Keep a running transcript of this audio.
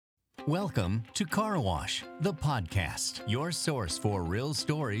Welcome to Car Wash, the podcast, your source for real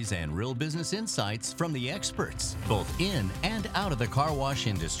stories and real business insights from the experts, both in and out of the car wash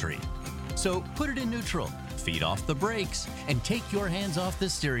industry. So put it in neutral, feet off the brakes, and take your hands off the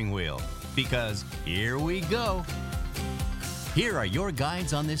steering wheel, because here we go. Here are your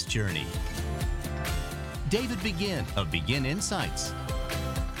guides on this journey. David Begin of Begin Insights,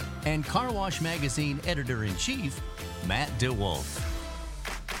 and Car Wash Magazine Editor-in-Chief, Matt DeWolf.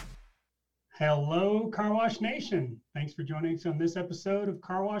 Hello, Car Wash Nation. Thanks for joining us on this episode of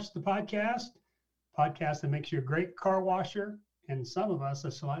Car Wash, the podcast that makes you a great car washer and some of us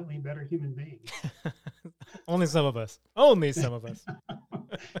a slightly better human being. Only some of us. Only some of us.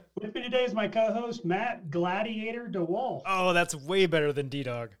 With me today is my co-host, Matt Gladiator DeWolf. Oh, that's way better than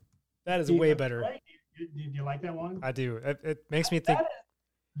D-Dog. That is way better. Did you like that one? I do. It makes me think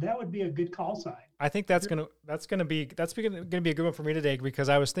that would be a good call sign. I think that's gonna be a good one for me today, because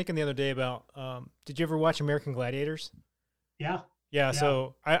I was thinking the other day about did you ever watch American Gladiators? Yeah.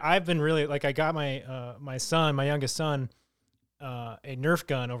 So I've been really, like, I got my my youngest son a Nerf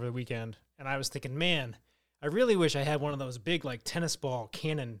gun over the weekend, and I was thinking, man, I really wish I had one of those big, like, tennis ball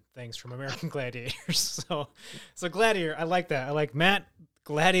cannon things from American Gladiators. So Gladiator, I like that. I like Matt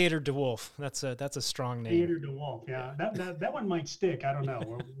Gladiator DeWolf. That's a strong name. Gladiator DeWolf. Yeah, that one might stick. I don't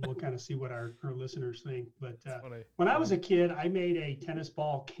know. We'll kind of see what our listeners think. But when I was a kid, I made a tennis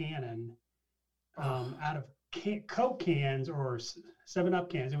ball cannon out of Coke cans or 7-Up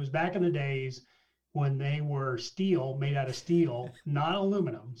cans. It was back in the days when they were steel, made out of steel, not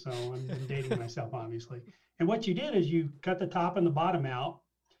aluminum. So I'm dating myself, obviously. And what you did is you cut the top and the bottom out,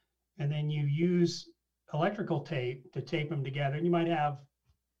 and then you use electrical tape to tape them together. And you might have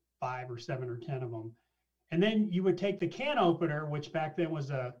 5 or 7 or 10 of them. And then you would take the can opener, which back then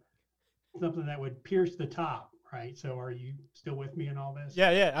was something that would pierce the top, right? So are you still with me in all this?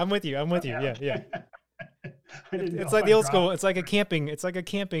 Yeah, I'm with you. Yeah. It's like the old school. It's like a camping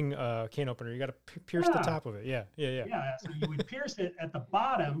can opener. You got to pierce the top of it. Yeah. Yeah. So you would pierce it at the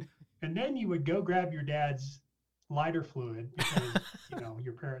bottom, and then you would go grab your dad's lighter fluid, because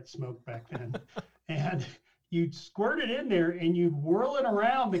your parents smoked back then, and you'd squirt it in there and you'd whirl it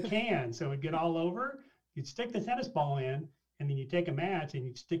around the can so it'd get all over. You'd stick the tennis ball in, and then you take a match and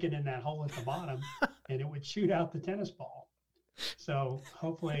you'd stick it in that hole at the bottom, and it would shoot out the tennis ball. So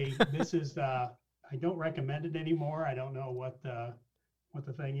hopefully this is I don't recommend it anymore. I don't know what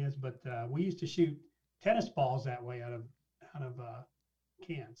the thing is, but we used to shoot tennis balls that way out of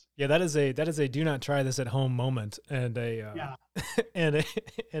cans. Yeah, that is a do not try this at home moment, and and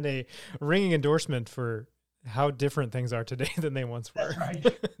a ringing endorsement for how different things are today than they once were.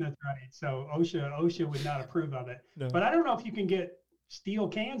 That's right. So OSHA would not approve of it. No. But I don't know if you can get steel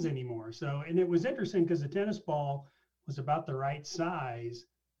cans anymore. So, and it was interesting because the tennis ball was about the right size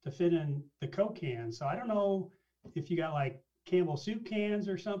to fit in the Coke can. So I don't know if you got like Campbell soup cans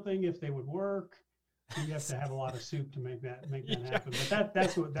or something, if they would work. You have to have a lot of soup to make that happen. But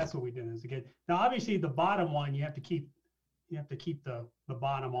that's what we did as a kid. Now, obviously, the bottom one you have to keep the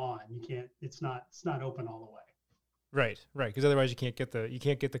bottom on. You can't. It's not open all the way. Right. Because otherwise you can't get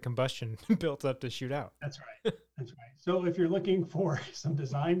the combustion built up to shoot out. That's right. So if you're looking for some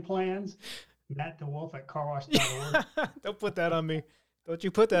design plans, Matt DeWolf at carwash.org. Don't put that on me. Don't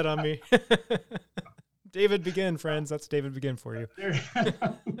you put that on me. David Begin, friends. That's David Begin for you.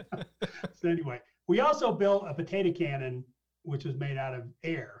 So anyway, we also built a potato cannon, which was made out of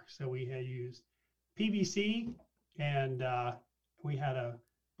air. So we had used PVC, and we had a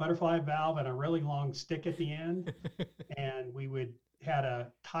butterfly valve and a really long stick at the end. And we had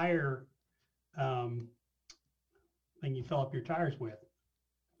a tire thing you fill up your tires with.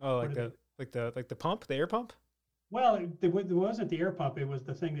 Oh, like the pump, the air pump? Well, it wasn't the air pump. It was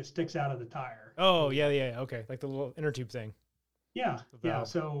the thing that sticks out of the tire. Oh, yeah. Okay. Like the little inner tube thing. Yeah.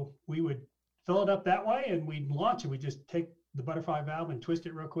 So we would fill it up that way, and we'd launch it. We'd just take the butterfly valve and twist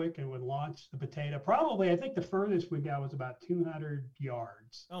it real quick, and would launch the potato. Probably, I think the furthest we got was about 200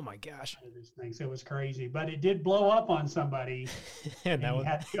 yards. Oh my gosh. This thing. So it was crazy, but it did blow up on somebody, and he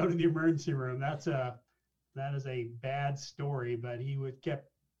had to go to the emergency room. That is a bad story, but he kept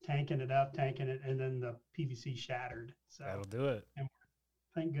tanking it, and then the PVC shattered. So that'll do it. And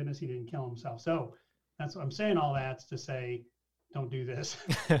thank goodness he didn't kill himself. So that's what I'm saying. All that's to say, don't do this.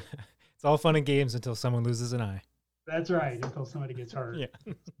 It's all fun and games until someone loses an eye. That's right. Until somebody gets hurt. Yeah.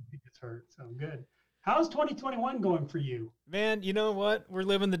 Somebody gets hurt. So good. How's 2021 going for you? Man, you know what? We're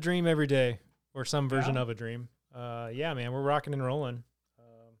living the dream every day, or some version of a dream. Yeah, man, we're rocking and rolling.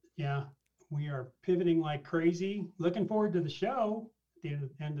 Yeah, we are pivoting like crazy. Looking forward to the show at the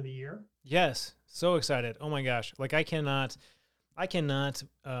end of the year. Yes. So excited. Oh my gosh. Like I cannot, I cannot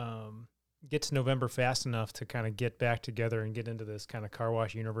get to November fast enough to kind of get back together and get into this kind of car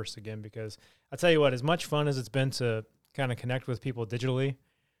wash universe again, because I'll tell you what, as much fun as it's been to kind of connect with people digitally,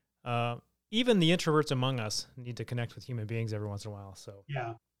 even the introverts among us need to connect with human beings every once in a while. So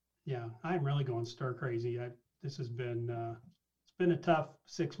yeah, I'm really going stir crazy. This has been it's been a tough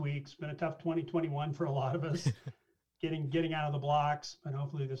 6 weeks, been a tough 2021 for a lot of us, getting out of the blocks, but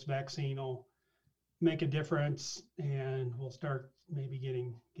hopefully this vaccine will make a difference and we'll start maybe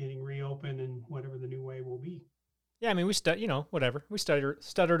getting reopened and whatever the new way will be. Yeah, I mean, we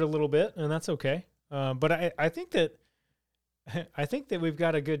stuttered a little bit, and that's okay. But I think that we've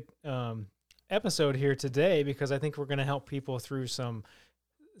got a good episode here today, because I think we're going to help people through some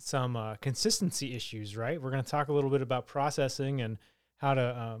consistency issues, right? We're going to talk a little bit about processing and how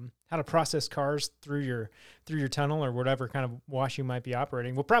to process cars through your tunnel or whatever kind of wash you might be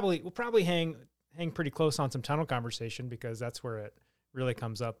operating. We'll probably hang pretty close on some tunnel conversation, because that's where it really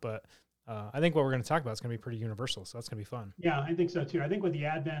comes up. But I think what we're going to talk about is going to be pretty universal, so that's going to be fun. Yeah, I think so too. I think with the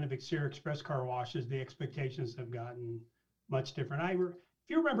advent of Exterior Express car washes, the expectations have gotten much different. If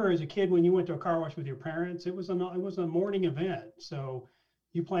you remember as a kid when you went to a car wash with your parents, it was a morning event. So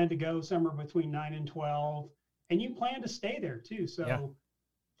you planned to go somewhere between 9 and 12, and you planned to stay there too. So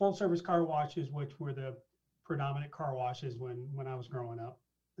full service car washes, which were the predominant car washes when I was growing up.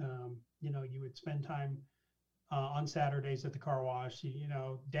 You would spend time on Saturdays at the car wash.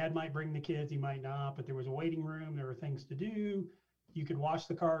 Dad might bring the kids, he might not, but there was a waiting room. There were things to do. You could wash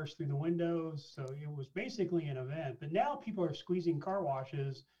the cars through the windows. So it was basically an event. But now people are squeezing car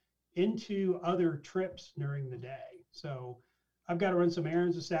washes into other trips during the day. So I've got to run some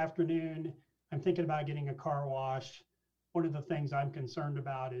errands this afternoon. I'm thinking about getting a car wash. One of the things I'm concerned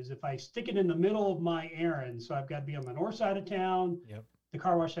about is if I stick it in the middle of my errand, so I've got to be on the north side of town. Yep. The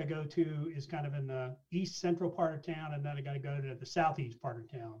car wash I go to is kind of in the east central part of town, and then I got to go to the southeast part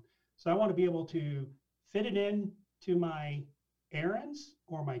of town. So I want to be able to fit it in to my errands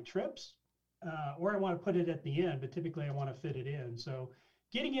or my trips, or I want to put it at the end, but typically I want to fit it in. So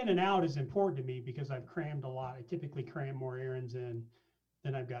getting in and out is important to me because I've crammed a lot. I typically cram more errands in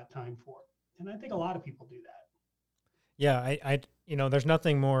than I've got time for. And I think a lot of people do that. Yeah, there's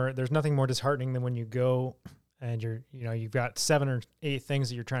nothing more disheartening than when you go and you've got 7 or 8 things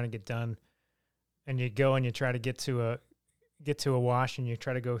that you're trying to get done, and you go and you try to get to a wash, and you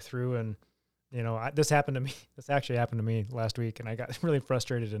try to go through, and this actually happened to me last week, and I got really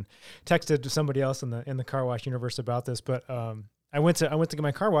frustrated and texted to somebody else in the car wash universe about this. But I went to get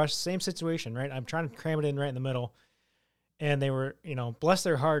my car wash, same situation, right? I'm trying to cram it in right in the middle, and they were, bless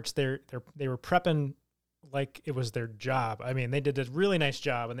their hearts, they were prepping like it was their job. I mean, they did a really nice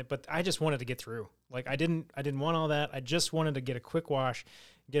job, but I just wanted to get through. Like I didn't want all that. I just wanted to get a quick wash,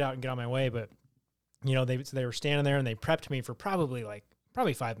 get out and get on my way. But they were standing there and they prepped me for probably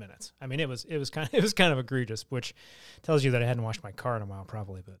 5 minutes. I mean, it was kind of egregious, which tells you that I hadn't washed my car in a while,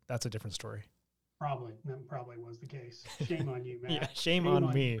 probably. But that's a different story. That probably was the case. Shame on you, Matt. Yeah, shame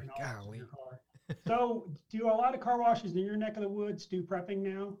on me. Golly. So, do a lot of car washes in your neck of the woods do prepping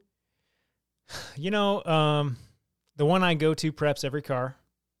now? The one I go to preps every car.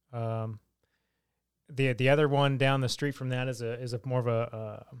 The other one down the street from that is a more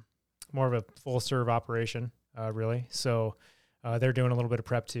of a full serve operation, really. So they're doing a little bit of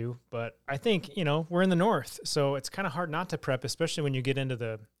prep too. But I think we're in the north, so it's kind of hard not to prep, especially when you get into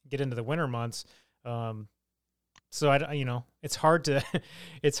the winter months. So it's hard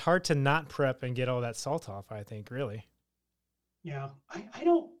to not prep and get all that salt off, I think, really. Yeah, I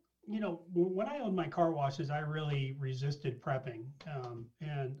don't. When I owned my car washes, I really resisted prepping.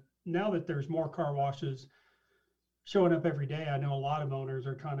 And now that there's more car washes showing up every day, I know a lot of owners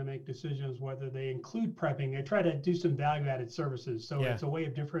are trying to make decisions whether they include prepping. They try to do some value-added services. So It's a way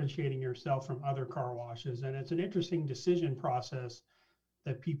of differentiating yourself from other car washes. And it's an interesting decision process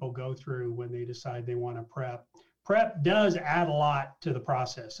that people go through when they decide they want to prep. Prep does add a lot to the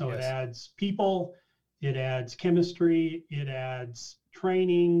process. So It adds people, it adds chemistry, it adds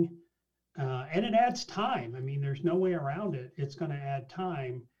training, and it adds time. I mean, there's no way around it. It's going to add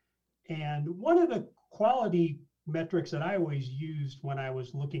time. And one of the quality metrics that I always used when I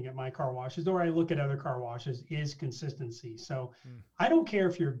was looking at my car washes, or I look at other car washes, is consistency. So I don't care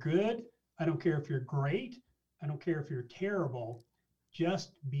if you're good. I don't care if you're great. I don't care if you're terrible.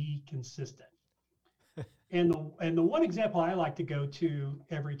 Just be consistent. And the one example I like to go to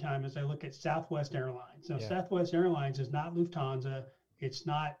every time is I look at Southwest Airlines. So Southwest Airlines is not Lufthansa. It's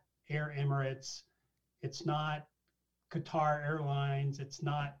not Air Emirates. It's not Qatar Airlines. It's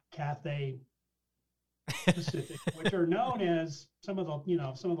not Cathay Pacific, which are known as some of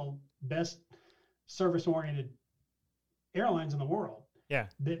the best service-oriented airlines in the world. Yeah.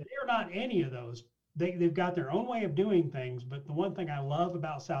 They're not any of those. They've got their own way of doing things. But the one thing I love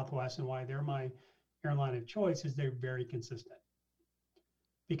about Southwest and why they're my airline of choice is they're very consistent.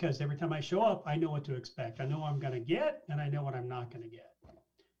 Because every time I show up, I know what to expect. I know what I'm going to get, and I know what I'm not going to get.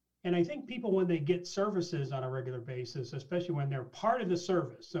 And I think people, when they get services on a regular basis, especially when they're part of the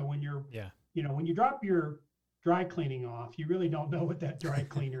service. So when you're, when you drop your dry cleaning off, you really don't know what that dry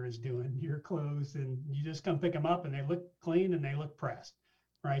cleaner is doing your clothes, and you just come pick them up and they look clean and they look pressed,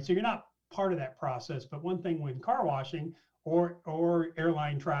 right? So you're not part of that process. But one thing when car washing or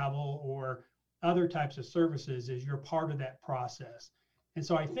airline travel or other types of services is you're part of that process. And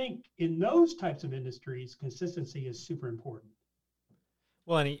so I think in those types of industries, consistency is super important.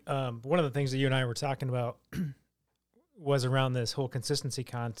 Well, and one of the things that you and I were talking about was around this whole consistency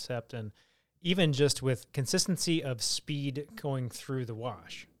concept, and even just with consistency of speed going through the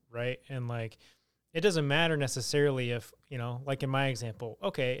wash, right? And like, it doesn't matter necessarily if, like in my example,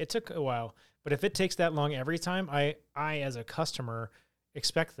 okay, it took a while, but if it takes that long every time, I as a customer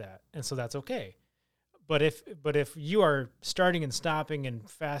expect that. And so that's okay. But if you are starting and stopping and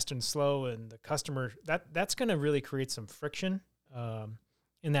fast and slow, and the customer, that's going to really create some friction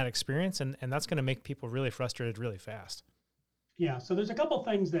in that experience, and that's going to make people really frustrated really fast. Yeah, so there's a couple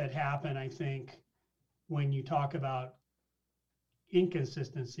things that happen, I think, when you talk about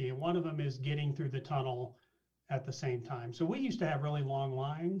inconsistency, and one of them is getting through the tunnel at the same time. So we used to have really long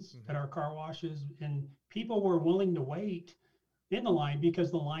lines at our car washes, and people were willing to wait in the line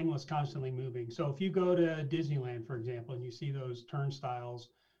because the line was constantly moving. So if you go to Disneyland, for example, and you see those turnstiles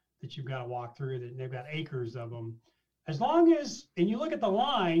that you've got to walk through, that they've got acres of them, as long as, and you look at the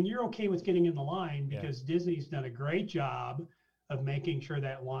line, you're okay with getting in the line because Disney's done a great job of making sure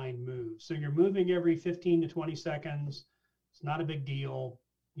that line moves. So you're moving every 15 to 20 seconds. It's not a big deal.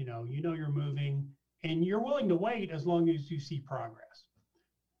 You know you're moving, and you're willing to wait as long as you see progress.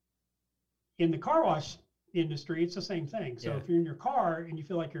 In the car wash industry, it's the same thing. So if you're in your car and you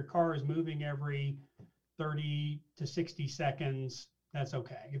feel like your car is moving every 30 to 60 seconds, that's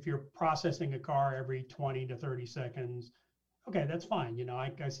okay. If you're processing a car every 20 to 30 seconds, okay, that's fine.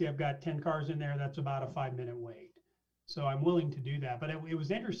 I see I've got 10 cars in there. That's about a 5-minute wait. So I'm willing to do that. But it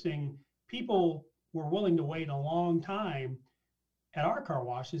was interesting. People were willing to wait a long time at our car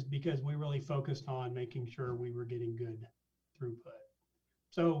washes because we really focused on making sure we were getting good throughput.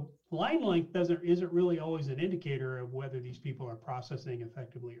 So line length isn't really always an indicator of whether these people are processing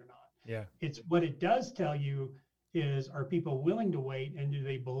effectively or not. Yeah. It's what it does tell you is, are people willing to wait, and do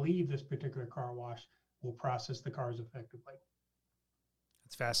they believe this particular car wash will process the cars effectively?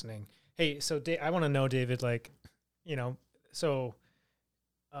 That's fascinating. Hey, so I want to know, David, for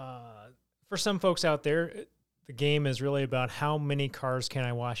some folks out there, the game is really about how many cars can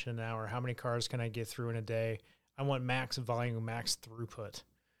I wash in an hour? How many cars can I get through in a day? I want max volume, max throughput.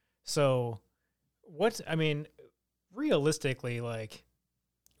 So realistically, like,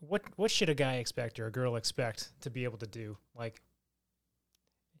 what should a guy expect or a girl expect to be able to do?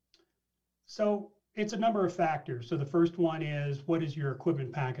 So it's a number of factors. So the first one is, what does your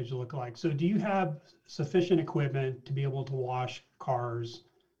equipment package look like? So do you have sufficient equipment to be able to wash cars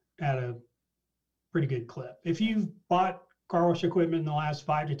at a pretty good clip? If you've bought car wash equipment in the last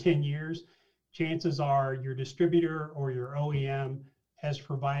 5 to 10 years, chances are your distributor or your OEM has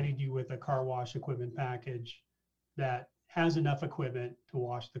provided you with a car wash equipment package that has enough equipment to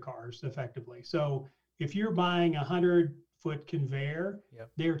wash the cars effectively. So if you're buying a 100-foot conveyor,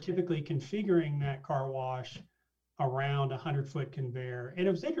 they're typically configuring that car wash around a 100-foot conveyor. And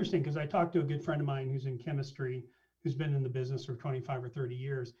it was interesting because I talked to a good friend of mine who's in chemistry, who's been in the business for 25 or 30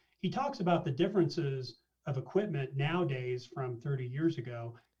 years. He talks about the differences of equipment nowadays from 30 years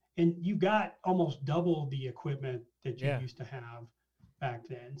ago. And you've got almost double the equipment that you used to have back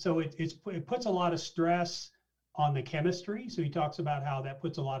then. So it puts a lot of stress on the chemistry. So he talks about how that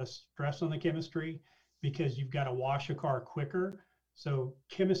puts a lot of stress on the chemistry because you've got to wash a car quicker. So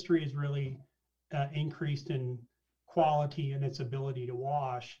chemistry is really increased in quality and its ability to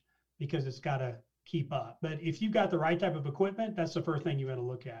wash because it's got to keep up. But if you've got the right type of equipment, that's the first thing you got to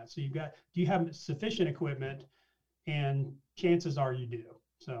look at. So do you have sufficient equipment? And chances are you do.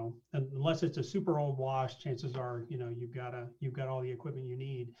 So unless it's a super old wash, chances are, you've got all the equipment you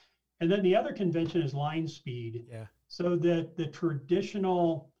need. And then the other convention is line speed. Yeah. So the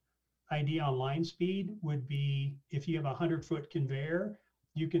traditional idea on line speed would be, if you have a 100-foot conveyor,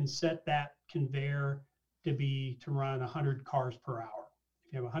 you can set that conveyor to run 100 cars per hour.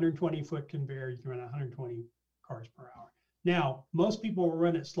 If you have a 120-foot conveyor, you can run 120 cars per hour. Now, most people will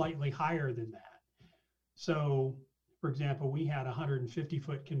run it slightly higher than that. So, for example, we had a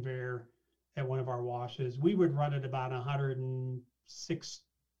 150-foot conveyor at one of our washes, we would run at about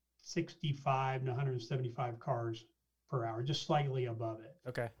 165 to 175 cars per hour, just slightly above it.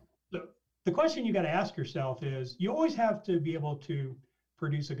 Okay. So the question you got to ask yourself is, you always have to be able to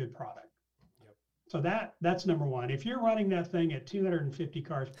produce a good product. Yep. So that's number one. If you're running that thing at 250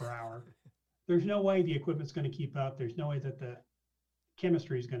 cars per hour, there's no way the equipment's going to keep up. There's no way that the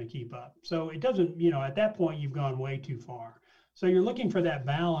chemistry is going to keep up. So it doesn't, at that point, you've gone way too far. So you're looking for that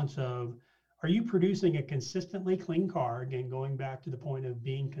balance of, are you producing a consistently clean car? Again, going back to the point of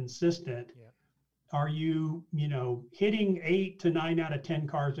being consistent. Yeah. Are you, hitting 8 to 9 out of 10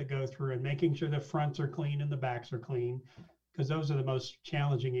 cars that go through and making sure the fronts are clean and the backs are clean? Because those are the most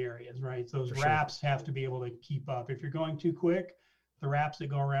challenging areas, right? Those wraps have to be able to keep up. If you're going too quick, the wraps that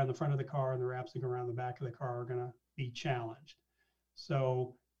go around the front of the car and the wraps that go around the back of the car are going to be challenged.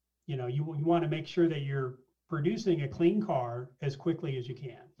 So, you want to make sure that you're producing a clean car as quickly as you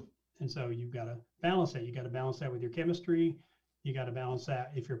can. And so you've got to balance that. You got to balance that with your chemistry. You got to balance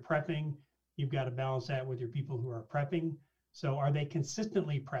that if you're prepping. You've got to balance that with your people who are prepping. So are they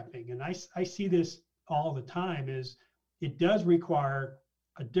consistently prepping? And I see this all the time, is it does require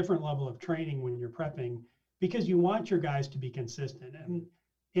a different level of training when you're prepping, because you want your guys to be consistent.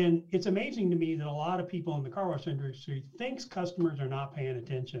 And it's amazing to me that a lot of people in the car wash industry thinks customers are not paying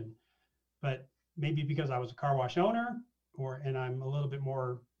attention, but maybe because I was a car wash owner, and I'm a little bit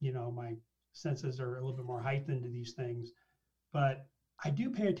more, my senses are a little bit more heightened to these things, but I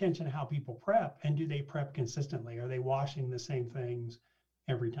do pay attention to how people prep, and do they prep consistently? Are they washing the same things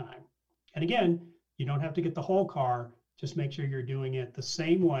every time? And again, you don't have to get the whole car. Just make sure you're doing it the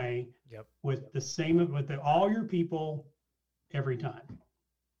same way. Yep. With all your people every time.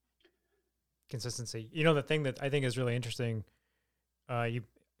 Consistency. The thing that I think is really interesting, that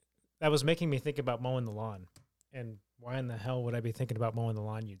was making me think about mowing the lawn. And why in the hell would I be thinking about mowing the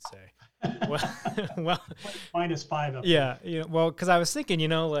lawn, you'd say? Well, -5 up. Yeah. Because I was thinking,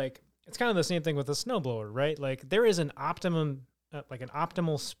 it's kind of the same thing with a snowblower, right? Like, there is an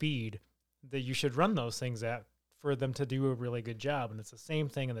optimal speed that you should run those things at for them to do a really good job. And it's the same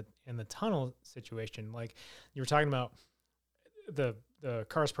thing in the tunnel situation. Like you were talking about the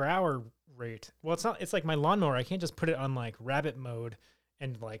cars per hour rate. Well, it's like my lawnmower. I can't just put it on like rabbit mode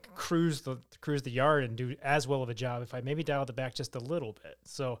and like cruise the yard and do as well of a job if I maybe dialed it back just a little bit.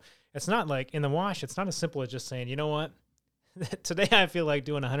 So it's not like in the wash, it's not as simple as just saying, you know what, today I feel like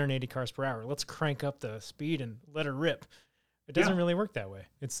doing 180 cars per hour. Let's crank up the speed and let her rip. It doesn't really work that way.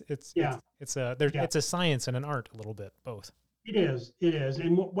 It's a science and an art a little bit, both. It is.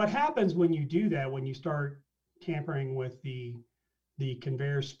 And what happens when you do that, when you start tampering with the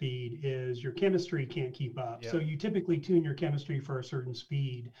conveyor speed, is your chemistry can't keep up. Yep. So you typically tune your chemistry for a certain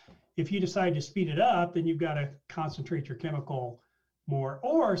speed. If you decide to speed it up, then you've got to concentrate your chemical more,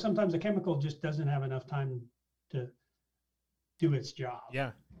 or sometimes the chemical just doesn't have enough time to do its job.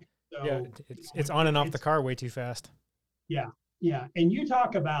 Yeah. So, it's on and off the car way too fast. Yeah. And you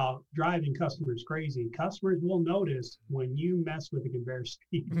talk about driving customers crazy. Customers will notice when you mess with the conveyor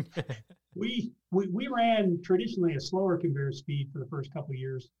speed. We ran traditionally a slower conveyor speed for the first couple of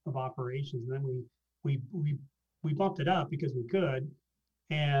years of operations. And then we bumped it up because we could.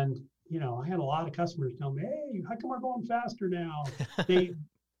 And, I had a lot of customers tell me, hey, how come we're going faster now?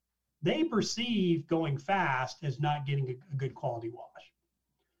 They perceive going fast as not getting a good quality wash.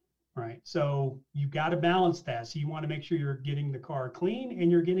 Right. So you've got to balance that. So you want to make sure you're getting the car clean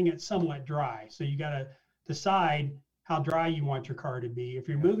and you're getting it somewhat dry. So you got to decide how dry you want your car to be. If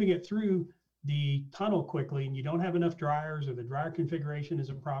you're moving it through the tunnel quickly and you don't have enough dryers, or the dryer configuration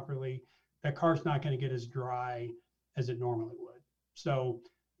isn't properly, that car's not going to get as dry as it normally would. So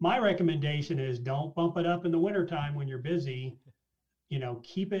my recommendation is, don't bump it up in the wintertime when you're busy.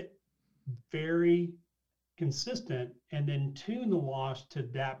 Keep it very consistent, and then tune the wash to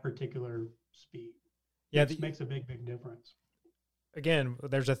that particular speed. Yeah, it makes a big difference. Again,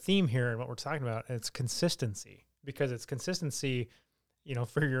 there's a theme here in what we're talking about. It's consistency, because it's consistency,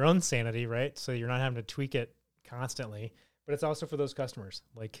 for your own sanity, right? So you're not having to tweak it constantly, but it's also for those customers,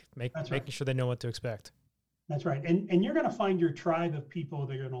 like making sure they know what to expect. That's right. And you're going to find your tribe of people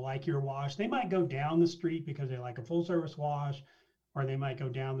that are going to like your wash. They might go down the street because they like a full service wash, or they might go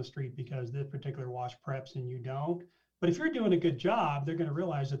down the street because this particular wash preps and you don't. But if you're doing a good job, they're going to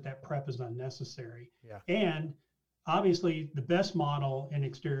realize that prep is unnecessary. Yeah. And obviously, the best model in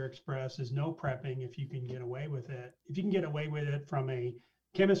Exterior Express is no prepping if you can get away with it. If you can get away with it from a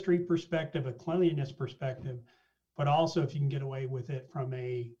chemistry perspective, a cleanliness perspective, but also if you can get away with it from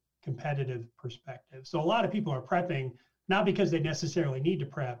a competitive perspective. So a lot of people are prepping, not because they necessarily need to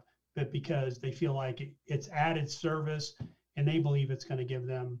prep, but because they feel like it's added service and they believe it's going to give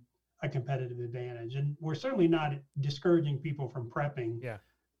them a competitive advantage. And we're certainly not discouraging people from prepping. Yeah.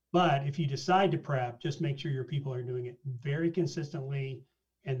 But if you decide to prep, just make sure your people are doing it very consistently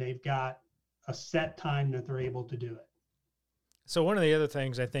and they've got a set time that they're able to do it. So one of the other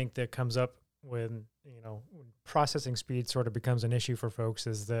things I think that comes up when processing speed sort of becomes an issue for folks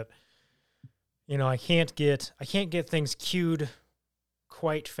is that, I can't get things queued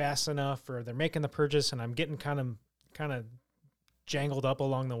quite fast enough, or they're making the purchase and I'm getting kind of jangled up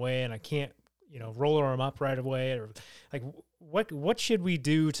along the way and I can't, roller them up right away, or like what should we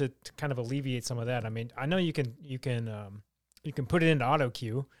do to kind of alleviate some of that? I mean, I know you can put it into auto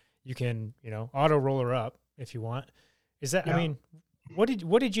queue. You can, auto roller up if you want. Is that, yeah. I mean, what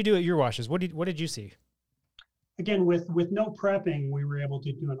did you do at your washes? What did you see? Again, with no prepping, we were able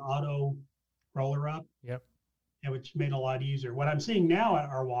to do an auto roller up. Yep. Which made it a lot easier. What I'm seeing now at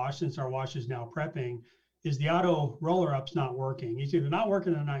our wash, since our wash is now prepping, is the auto roller up's not working. It's either not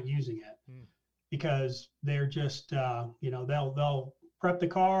working or not using it because they're just, they'll prep the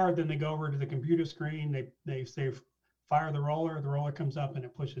car, then they go over to the computer screen, they say, fire the roller comes up and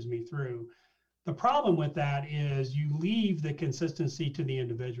it pushes me through. The problem with that is you leave the consistency to the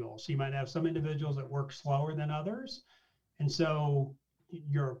individual. So you might have some individuals that work slower than others. And so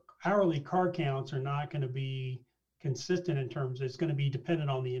your hourly car counts are not going to be consistent in terms, it's going to be dependent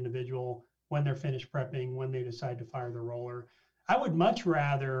on the individual when they're finished prepping, when they decide to fire the roller. I would much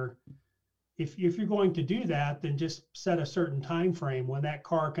rather, if you're going to do that, then just set a certain time frame. When that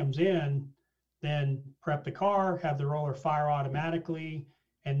car comes in, then prep the car, have the roller fire automatically,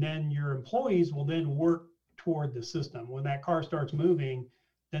 and then your employees will then work toward the system. When that car starts moving,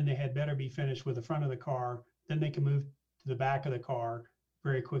 then they had better be finished with the front of the car. Then they can move to the back of the car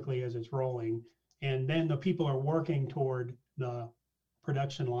very quickly as it's rolling. And then the people are working toward the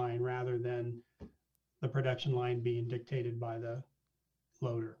production line rather than the production line being dictated by the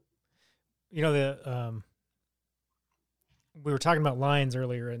loader. We were talking about lines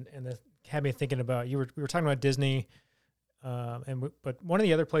earlier, and that had me thinking about, we were talking about Disney, but one of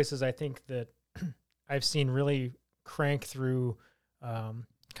the other places I think that I've seen really crank through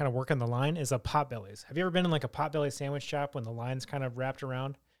kind of work on the line is a Potbelly's. Have you ever been in like a Potbelly sandwich shop when the line's kind of wrapped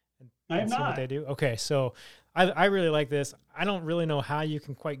around? I have see not. What they do? Okay, so I really like this. I don't really know how you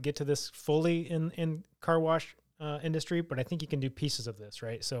can quite get to this fully in car wash industry, but I think you can do pieces of this,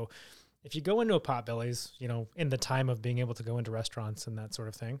 right? So if you go into a Potbelly's, in the time of being able to go into restaurants and that sort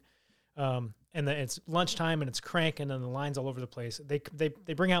of thing, and then it's lunchtime and it's cranking and the line's all over the place,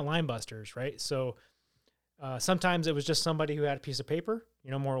 they bring out line busters, right? So sometimes it was just somebody who had a piece of paper,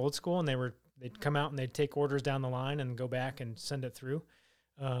 more old school, and they'd come out and they'd take orders down the line and go back and send it through.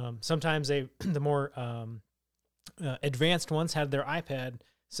 Sometimes the more advanced ones had their iPad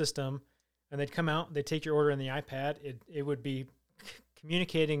system, and they'd come out, they'd take your order in the iPad. It would be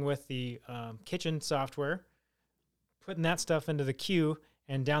communicating with the kitchen software, putting that stuff into the queue,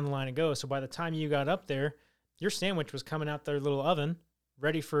 and down the line it goes. So by the time you got up there, your sandwich was coming out their little oven,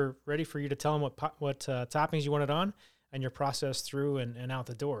 ready for you to tell them what toppings you wanted on, and your process through and out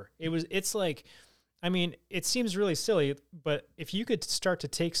the door. It's like, I mean, it seems really silly, but if you could start to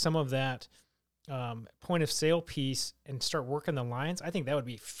take some of that point of sale piece and start working the lines, I think that would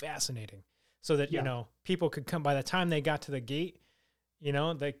be fascinating. So that, people could come, by the time they got to the gate,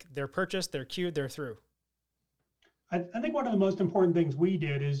 they're purchased, they're queued, they're through. I think one of the most important things we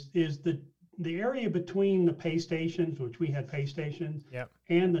did is the area between the pay stations, which we had pay stations,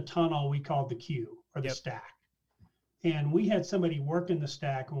 and the tunnel we called the queue or the stack. And we had somebody work in the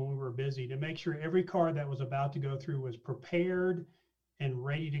stack when we were busy to make sure every car that was about to go through was prepared and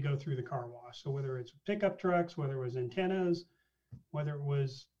ready to go through the car wash. So whether it's pickup trucks, whether it was antennas, whether it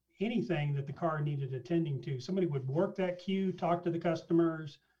was anything that the car needed attending to, somebody would work that queue, talk to the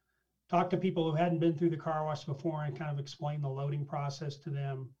customers, talk to people who hadn't been through the car wash before and kind of explain the loading process to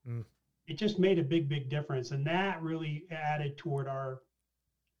them. It just made a big, big difference. And that really added toward our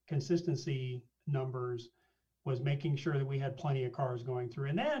consistency numbers, was making sure that we had plenty of cars going through.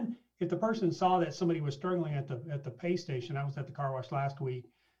 And then if the person saw that somebody was struggling at the pay station, I was at the car wash last week,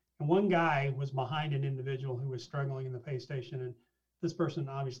 and one guy was behind an individual who was struggling in the pay station. And this person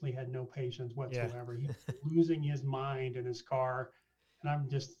obviously had no patience whatsoever. He was losing his mind in his car. And I'm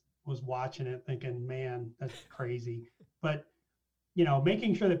just was watching it thinking, man, that's crazy. But,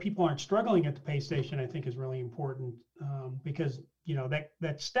 making sure that people aren't struggling at the pay station, I think is really important because,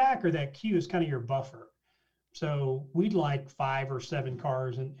 that stack or that queue is kind of your buffer. So we'd like 5 or 7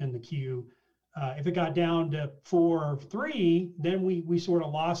 cars in the queue. If it got down to 4 or 3, then we sort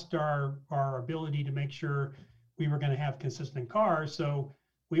of lost our ability to make sure we were going to have consistent cars. So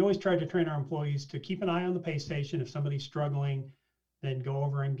we always tried to train our employees to keep an eye on the pay station. If somebody's struggling, then go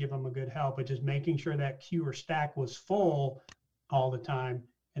over and give them a good help. But just making sure that queue or stack was full all the time,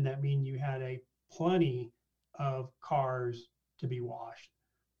 and that means you had a plenty of cars to be washed.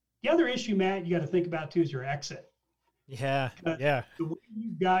 The other issue, Matt, you got to think about too is your exit. Yeah. The way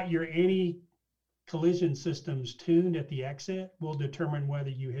you've got your anti-collision systems tuned at the exit will determine whether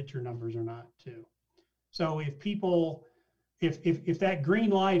you hit your numbers or not too. So if people, if that green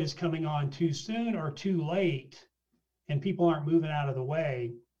light is coming on too soon or too late, and people aren't moving out of the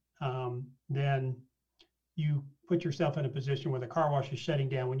way, then you put yourself in a position where the car wash is shutting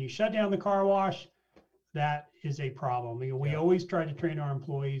down. When you shut down the car wash, that is a problem. We always try to train our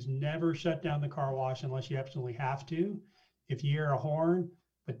employees, never shut down the car wash unless you absolutely have to. If you hear a horn,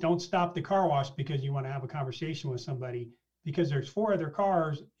 but don't stop the car wash because you want to have a conversation with somebody, because there's 4 other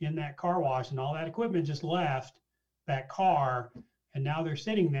cars in that car wash and all that equipment just left that car, and now they're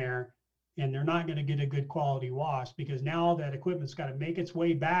sitting there and they're not going to get a good quality wash because now that equipment's got to make its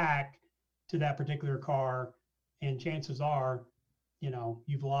way back to that particular car, and chances are,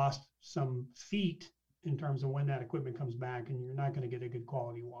 you've lost some feet in terms of when that equipment comes back, and you're not going to get a good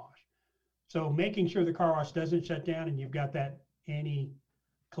quality wash. So making sure the car wash doesn't shut down and you've got that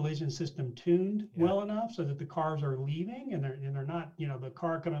anti-collision system tuned well enough so that the cars are leaving and they're not, the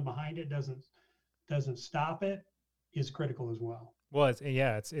car coming behind it doesn't stop it, is critical as well. Well,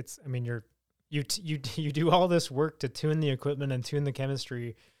 it's I mean, you do all this work to tune the equipment and tune the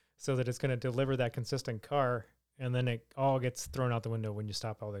chemistry so that it's going to deliver that consistent car, and then it all gets thrown out the window when you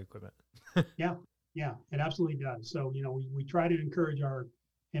stop all the equipment. Yeah, it absolutely does. So, we try to encourage our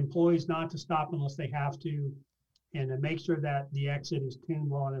employees not to stop unless they have to, and to make sure that the exit is tuned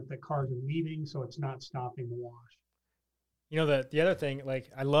well enough that cars are leaving so it's not stopping the wash. The other thing, like,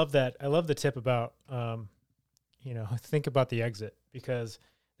 I love the tip about, think about the exit, because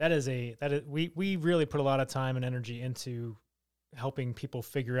we really put a lot of time and energy into helping people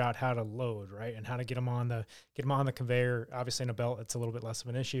figure out how to load, right? And how to get them on the conveyor. Obviously in a belt, it's a little bit less of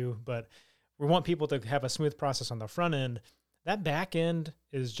an issue, but we want people to have a smooth process on the front end. That back end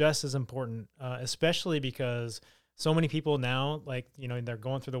is just as important, especially because so many people now, they're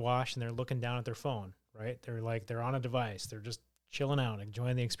going through the wash and they're looking down at their phone, right? They're on a device. They're just chilling out,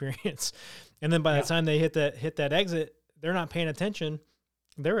 enjoying the experience. And then by the time they hit that exit, they're not paying attention.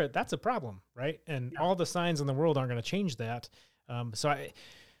 That's a problem, right? And all the signs in the world aren't going to change that. So I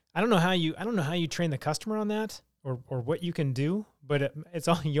don't know how you train the customer on that, or what you can do, but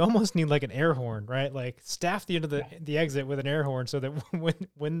you almost need like an air horn, right? Like staff the end of the exit with an air horn so that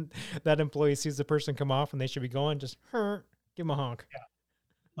when that employee sees the person come off and they should be going, just give them a honk. Yeah.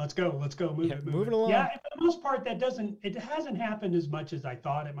 Let's go. Move it along. Yeah, for the most part, it hasn't happened as much as I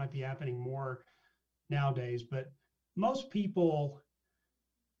thought. It might be happening more nowadays, but most people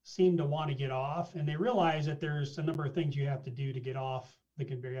seem to want to get off, and they realize that there's a number of things you have to do to get off the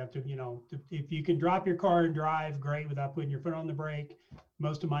conveyor. You have to, if you can drop your car and drive, great, without putting your foot on the brake.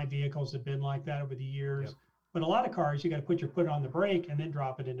 Most of my vehicles have been like that over the years. Yep. But a lot of cars, you got to put your foot on the brake and then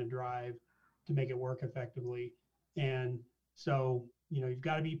drop it into drive to make it work effectively. And so, you've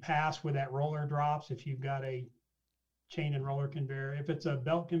got to be past where that roller drops. If you've got a chain and roller conveyor, if it's a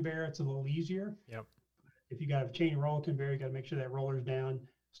belt conveyor, it's a little easier. Yep. If you got a chain and roller conveyor, you got to make sure that roller's down,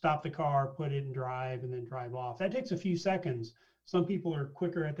 stop the car, put it in drive, and then drive off. That takes a few seconds. Some people are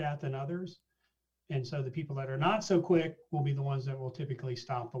quicker at that than others. And so the people that are not so quick will be the ones that will typically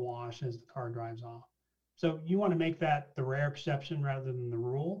stop the wash as the car drives off. So you want to make that the rare exception rather than the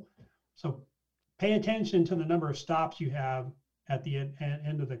rule. So pay attention to the number of stops you have at the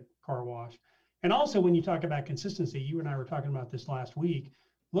end of the car wash. And also, when you talk about consistency, you and I were talking about this last week,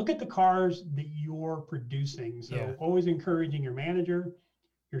 look at the cars that you're producing. So always encouraging your manager,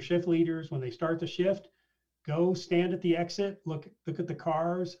 your shift leaders, when they start the shift, go stand at the exit, look at the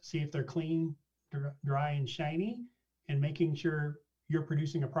cars, see if they're clean, dry, and shiny, and making sure you're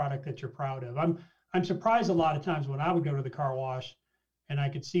producing a product that you're proud of. I'm surprised a lot of times when I would go to the car wash and I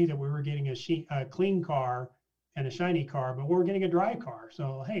could see that we were getting a clean car and a shiny car, but we're getting a dry car.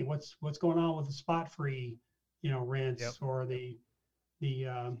 So hey, what's going on with the spot-free, rinse, or the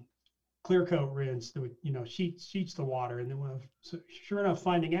clear coat rinse that would, sheets the water, and then sure enough,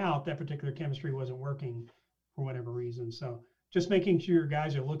 finding out that particular chemistry wasn't working for whatever reason. So just making sure your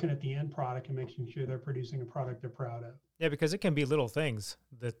guys are looking at the end product and making sure they're producing a product they're proud of. Yeah, because it can be little things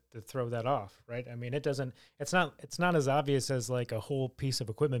that throw that off, right? I mean, it's not as obvious as like a whole piece of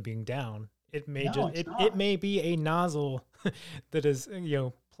equipment being down. It may it may be a nozzle that is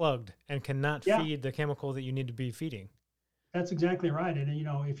plugged and cannot feed the chemical that you need to be feeding. That's exactly right. And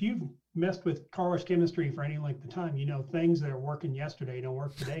if you've messed with car wash chemistry for any length of time, things that are working yesterday don't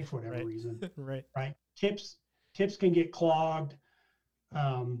work today for whatever reason. Right. Tips can get clogged.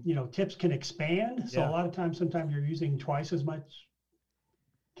 tips can expand. So a lot of times, sometimes you're using twice as much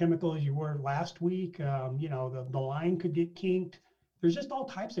chemical as you were last week. The line could get kinked. There's just all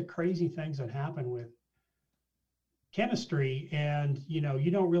types of crazy things that happen with chemistry, and you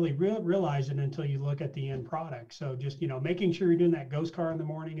don't really realize it until you look at the end product. So just making sure you're doing that ghost car in the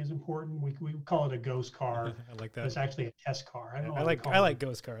morning is important. We call it a ghost car. I like that. It's actually a test car. I like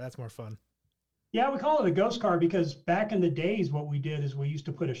ghost car. That's more fun. Yeah, we call it a ghost car because back in the days, what we did is we used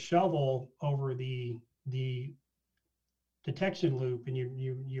to put a shovel over the detection loop, and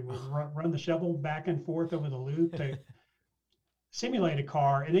you would run the shovel back and forth over the loop to simulate a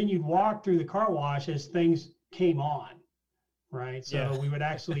car, and then you'd walk through the car wash as things came on, right? So we would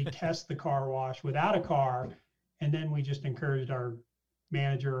actually test the car wash without a car, and then we just encouraged our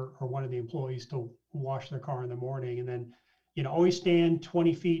manager or one of the employees to wash their car in the morning, and then always stand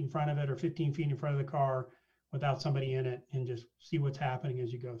 20 feet in front of it or 15 feet in front of the car without somebody in it, and just see what's happening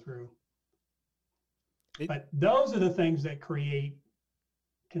as you go through. But those are the things that create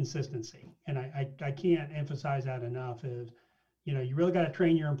consistency, and I can't emphasize that enough. Is you really got to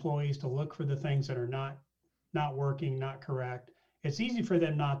train your employees to look for the things that are not working, not correct. It's easy for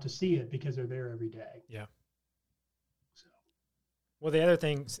them not to see it because they're there every day. Yeah. So, well, the other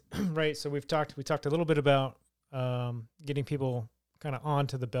things, right? So we talked a little bit about getting people kind of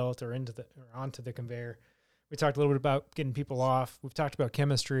onto the belt or onto the conveyor. We talked a little bit about getting people off. We've talked about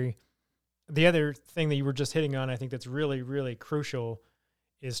chemistry. The other thing that you were just hitting on, I think that's really, really crucial,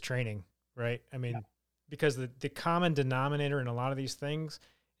 is training, right? I mean, because the common denominator in a lot of these things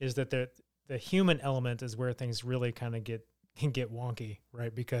is that the human element is where things really kind of can get wonky,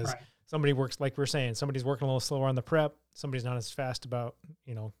 right? Because somebody works, like we're saying, somebody's working a little slower on the prep. Somebody's not as fast about,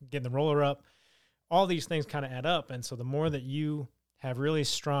 getting the roller up. All these things kind of add up. And so the more that you have really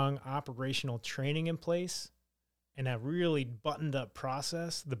strong operational training in place and a really buttoned up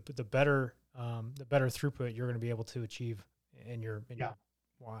process, the better throughput you're going to be able to achieve in your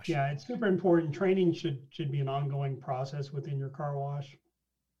wash. Yeah, it's super important. Training should be an ongoing process within your car wash.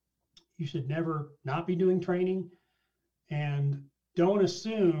 You should never not be doing training, and don't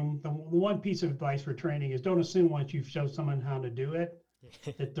assume, the one piece of advice for training is don't assume once you've shown someone how to do it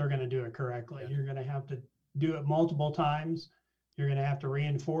that they're going to do it correctly. You're going to have to do it multiple times. You're going to have to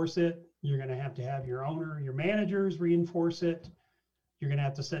reinforce it. You're going to have your owner, your managers reinforce it. You're going to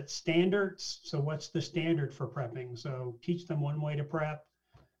have to set standards. So what's the standard for prepping? So teach them one way to prep,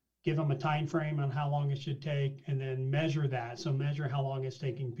 give them a time frame on how long it should take, and then measure that. So measure how long it's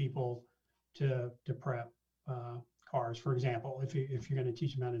taking people to prep cars, for example, if you're going to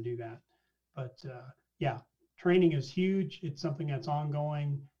teach them how to do that. But training is huge. It's something that's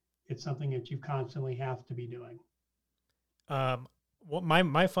ongoing. It's something that you constantly have to be doing. Well,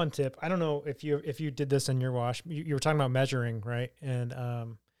 my fun tip, I don't know if you did this in your wash, you were talking about measuring, right? And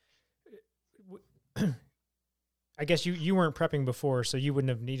I guess you weren't prepping before, so you wouldn't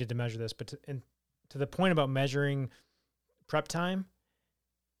have needed to measure this, but to the point about measuring prep time.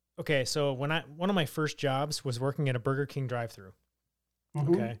 Okay. So one of my first jobs was working at a Burger King drive-thru.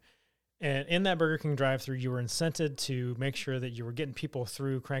 Mm-hmm. Okay. And in that Burger King drive-thru, you were incented to make sure that you were getting people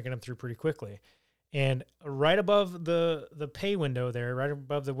cranking them through pretty quickly. And right above the pay window there, right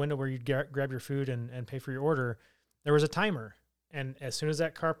above the window where you'd grab your food and pay for your order, there was a timer. And as soon as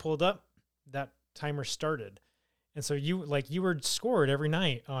that car pulled up, that timer started. And so you were scored every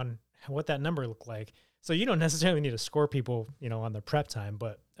night on what that number looked like. So you don't necessarily need to score people, on their prep time,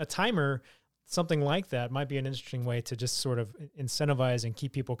 but a timer, something like that, might be an interesting way to just sort of incentivize and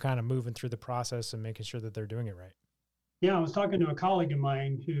keep people kind of moving through the process and making sure that they're doing it right. Yeah, I was talking to a colleague of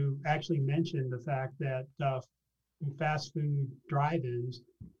mine who actually mentioned the fact that fast food drive-ins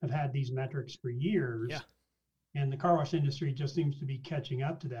have had these metrics for years. Yeah. And the car wash industry just seems to be catching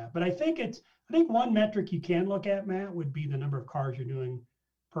up to that. But I think one metric you can look at, Matt, would be the number of cars you're doing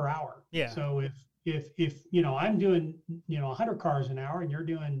per hour. Yeah. So if I'm doing 100 cars an hour and you're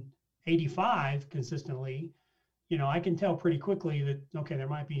doing 85 consistently, I can tell pretty quickly that, okay, there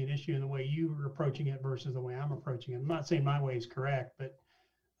might be an issue in the way you are approaching it versus the way I'm approaching it. I'm not saying my way is correct, but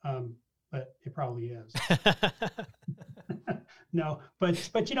it probably is. No, but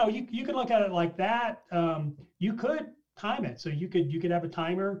you could look at it like that. You could time it. So you could have a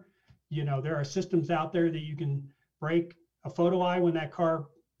timer. There are systems out there that you can break a photo eye when that car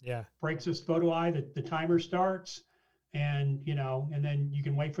breaks this photo eye, that the timer starts, and then you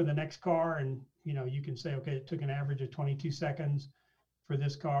can wait for the next car, and you can say, okay, it took an average of 22 seconds for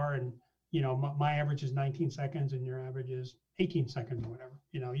this car, and my average is 19 seconds and your average is 18 seconds or whatever.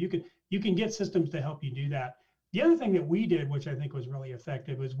 You can get systems to help you do that. The other thing that we did, which I think was really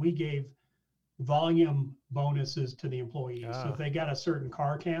effective, was we gave volume bonuses to the employees. So if they got a certain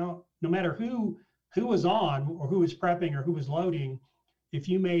car count, no matter who was on or who was prepping or who was loading, if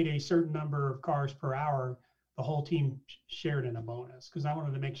you made a certain number of cars per hour, the whole team shared in a bonus, because I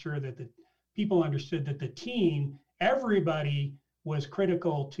wanted to make sure that the people understood that the team, everybody was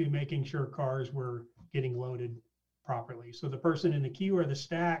critical to making sure cars were getting loaded properly. So the person in the queue or the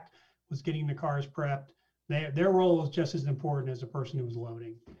stack was getting the cars prepped. Their role was just as important as the person who was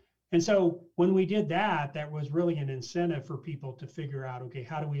loading. And so when we did that, that was really an incentive for people to figure out, okay,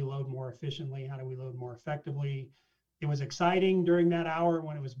 how do we load more efficiently? How do we load more effectively? It was exciting during that hour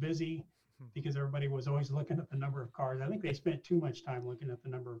when it was busy, because everybody was always looking at the number of cars. I think they spent too much time looking at the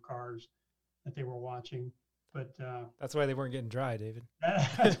number of cars that they were watching. But that's why they weren't getting dry, David.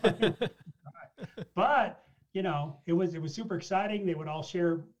 But you know, it was super exciting. They would all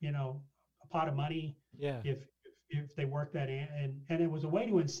share, you know, a pot of money. Yeah. If they worked that in, and it was a way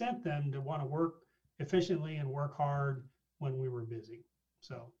to incent them to want to work efficiently and work hard when we were busy.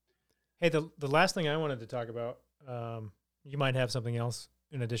 So, hey, the last thing I wanted to talk about, you might have something else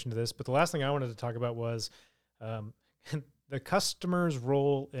in addition to this, but the last thing I wanted to talk about was the customer's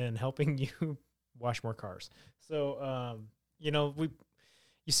role in helping you wash more cars. So, you know,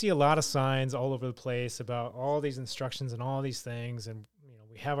 you see a lot of signs all over the place about all these instructions and all these things. And, you know,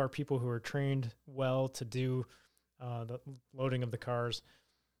 we have our people who are trained well to do the loading of the cars.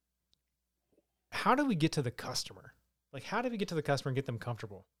 How do we get to the customer? Like, how do we get to the customer and get them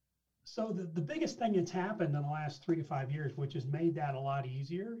comfortable? So the biggest thing that's happened in the last 3 to 5 years, which has made that a lot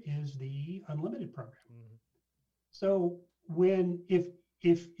easier, is the unlimited program. Mm-hmm. So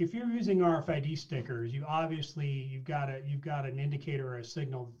if you're using RFID stickers, you've got an indicator or a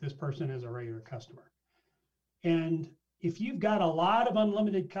signal that this person is a regular customer. And if you've got a lot of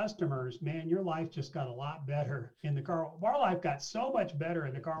unlimited customers, man, your life just got a lot better in the car. Our life got so much better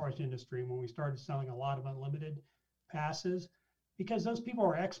in the car wash industry when we started selling a lot of unlimited passes, because those people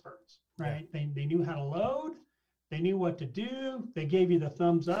were experts, right? Yeah. They knew how to load, they knew what to do. They gave you the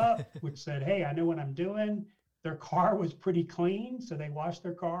thumbs up, which said, hey, I know what I'm doing. Their car was pretty clean, so they washed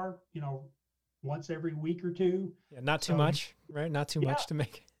their car, you know, once every week or two. Yeah, not too much, right? Not too much to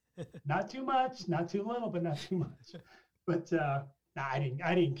make. Not too much, not too little, but not too much. But I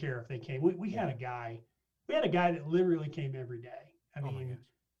didn't care if they came. We had a guy that literally came every day. I mean,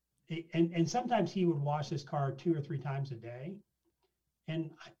 and sometimes he would wash his car 2 or 3 times a day.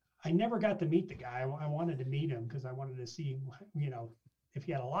 And I never got to meet the guy. I wanted to meet him because I wanted to see, you know, if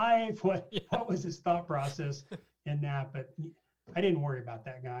he had a life, what was his thought process in that. But I didn't worry about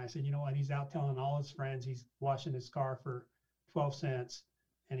that guy. I said, you know what, he's out telling all his friends he's washing his car for 12 cents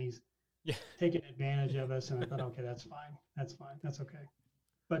and he's taking advantage of us. And I thought, okay, that's fine. That's okay.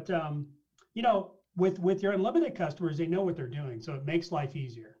 But, you know, with your unlimited customers, they know what they're doing. So it makes life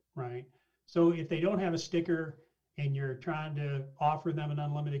easier, right? So if they don't have a sticker and you're trying to offer them an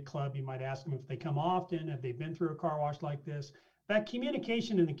unlimited club, you might ask them if they come often, have they been through a car wash like this? That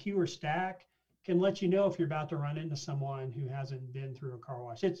communication in the queue or stack can let you know if you're about to run into someone who hasn't been through a car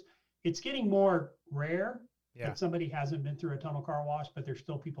wash. It's getting more rare that somebody hasn't been through a tunnel car wash, but there's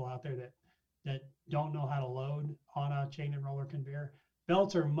still people out there that don't know how to load on a chain and roller conveyor.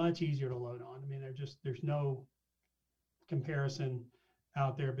 Belts are much easier to load on. I mean, there's no comparison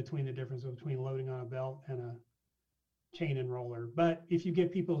out there between the difference between loading on a belt and a chain and roller. But if you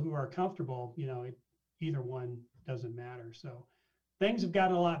get people who are comfortable, you know, either one doesn't matter. So things have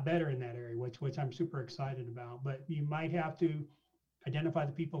gotten a lot better in that area, which I'm super excited about. But you might have to identify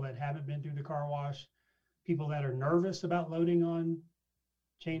the people that haven't been through the car wash, people that are nervous about loading on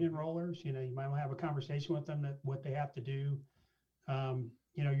chain and rollers. You know, you might want to have a conversation with them that what they have to do.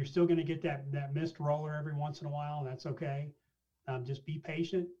 You know, you're still going to get that missed roller every once in a while, and that's okay. Just be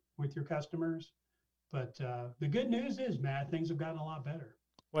patient with your customers. But the good news is, Matt, things have gotten a lot better.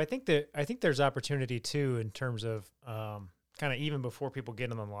 Well, I think there's opportunity too in terms of kind of even before people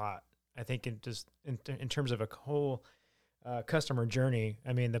get in the lot. I think in terms of a whole customer journey.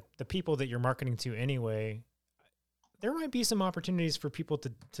 I mean, the people that you're marketing to anyway, there might be some opportunities for people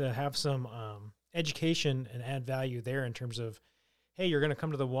to have some education and add value there in terms of, hey, you're going to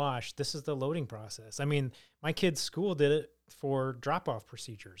come to the wash. This is the loading process. I mean, my kid's school did it for drop-off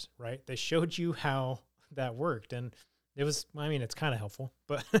procedures, right? They showed you how that worked, and it was, I mean, it's kind of helpful,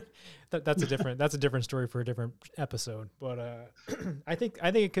 but that's a different story for a different episode. But I think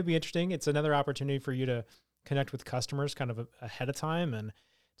it could be interesting. It's another opportunity for you to connect with customers kind of ahead of time and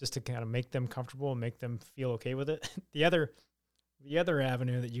just to kind of make them comfortable and make them feel okay with it. The other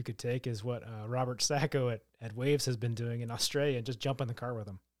avenue that you could take is what Robert Sacco at Waves has been doing in Australia, and just jump in the car with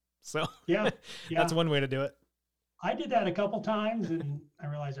them. So yeah. That's one way to do it. I did that a couple times, and I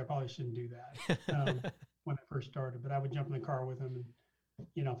realized I probably shouldn't do that when I first started. But I would jump in the car with him,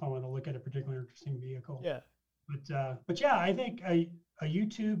 and if I want to look at a particularly interesting vehicle. Yeah. But yeah, I think a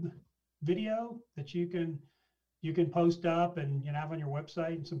YouTube video that you can post up and have on your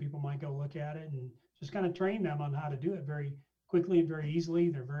website, and some people might go look at it and just kind of train them on how to do it very quickly and very easily.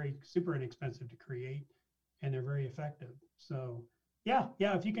 They're very super inexpensive to create, and they're very effective. So yeah,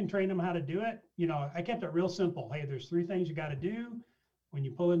 if you can train them how to do it, I kept it real simple. Hey, there's 3 things you got to do. When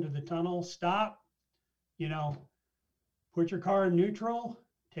you pull into the tunnel, stop, put your car in neutral,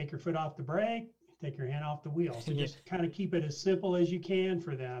 take your foot off the brake, take your hand off the wheel. So just kind of keep it as simple as you can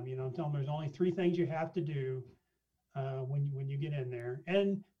for them, tell them there's only 3 things you have to do when you get in there.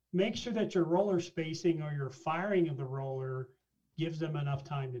 And make sure that your roller spacing or your firing of the roller gives them enough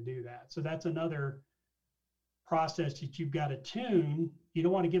time to do that. So that's another process that you've got to tune. You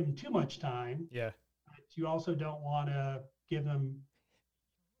don't want to give them too much time. Yeah. But you also don't want to give them.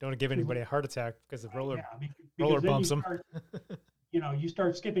 Don't want to give anybody a heart attack because the roller roller bumps them. You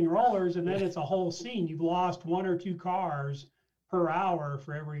start skipping rollers, and then it's a whole scene. You've lost 1 or 2 cars per hour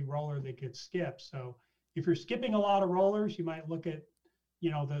for every roller that gets skipped. So if you're skipping a lot of rollers, you might look at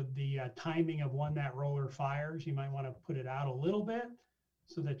the timing of when that roller fires. You might want to put it out a little bit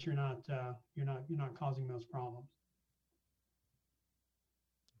so that you're not causing those problems.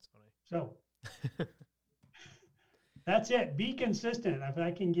 That's funny. So that's it. Be consistent. If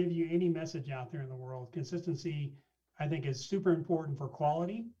I can give you any message out there in the world, consistency, I think, is super important for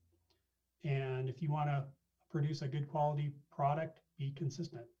quality. And if you want to produce a good quality product, be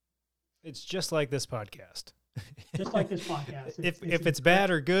consistent. It's just like this podcast. Just like this podcast. If it's bad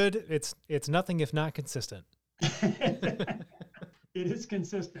or good, it's nothing if not consistent. It is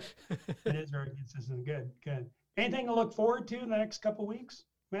consistent. It is very consistent. Good. Anything to look forward to in the next couple of weeks,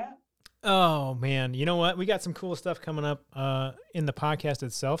 Matt? Oh man, you know what? We got some cool stuff coming up in the podcast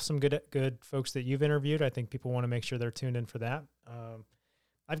itself. Some good folks that you've interviewed. I think people want to make sure they're tuned in for that.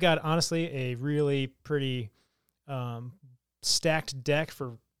 I've got honestly a really pretty stacked deck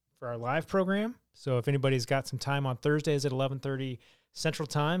for our live program. So if anybody's got some time on Thursdays at 11:30 Central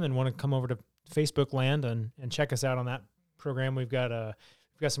Time and want to come over to Facebook land and check us out on that program, we've got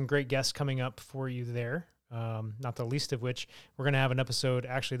some great guests coming up for you there. Not the least of which, we're going to have an episode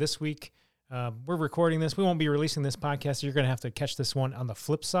actually this week. We're recording this. We won't be releasing this podcast, so you're going to have to catch this one on the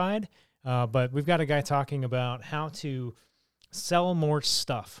flip side. But we've got a guy talking about how to sell more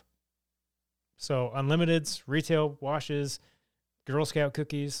stuff. So unlimiteds, retail washes, Girl Scout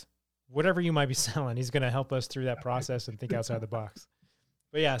cookies, whatever you might be selling, he's going to help us through that process and think outside the box.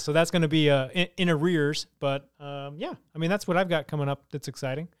 But yeah, so that's going to be in arrears. But yeah, I mean, that's what I've got coming up that's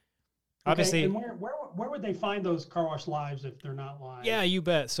exciting. Okay, obviously, and where would they find those Car Wash Lives if they're not live? Yeah, you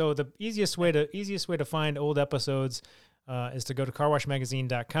bet. So the easiest way to find old episodes is to go to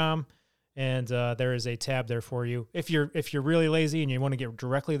carwashmagazine.com, and there is a tab there for you. If you're really lazy and you want to get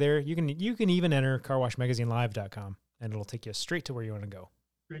directly there, you can even enter carwashmagazinelive.com, and it'll take you straight to where you want to go.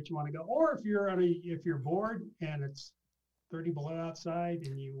 Straight you want to go, or if you're bored and it's 30 below outside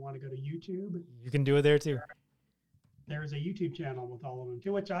and you want to go to YouTube, you can do it there too. There's a YouTube channel with all of them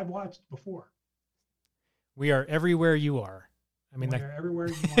too, which I've watched before. We are everywhere you are. I mean, we're everywhere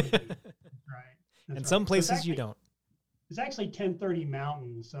you want to be. That's right. And right. Some places you don't. It's actually 10:30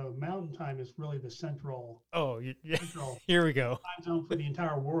 Mountain, so Mountain Time is really the central. Oh, yeah. Here we go. Time zone for the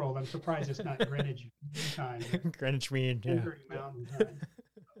entire world. I'm surprised it's not Greenwich time. Greenwich Mean, 10:30 Mountain Time.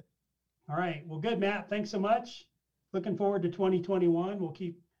 All right. Well, good, Matt. Thanks so much. Looking forward to 2021. We'll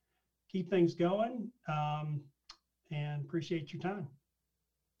keep things going, and appreciate your time.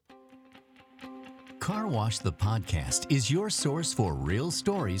 Car Wash the Podcast is your source for real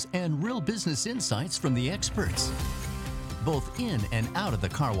stories and real business insights from the experts, both in and out of the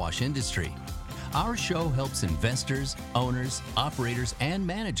car wash industry. Our show helps investors, owners, operators, and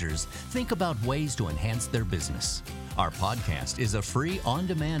managers think about ways to enhance their business. Our podcast is a free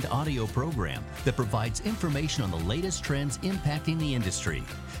on-demand audio program that provides information on the latest trends impacting the industry,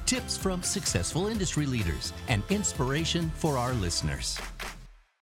 tips from successful industry leaders, and inspiration for our listeners.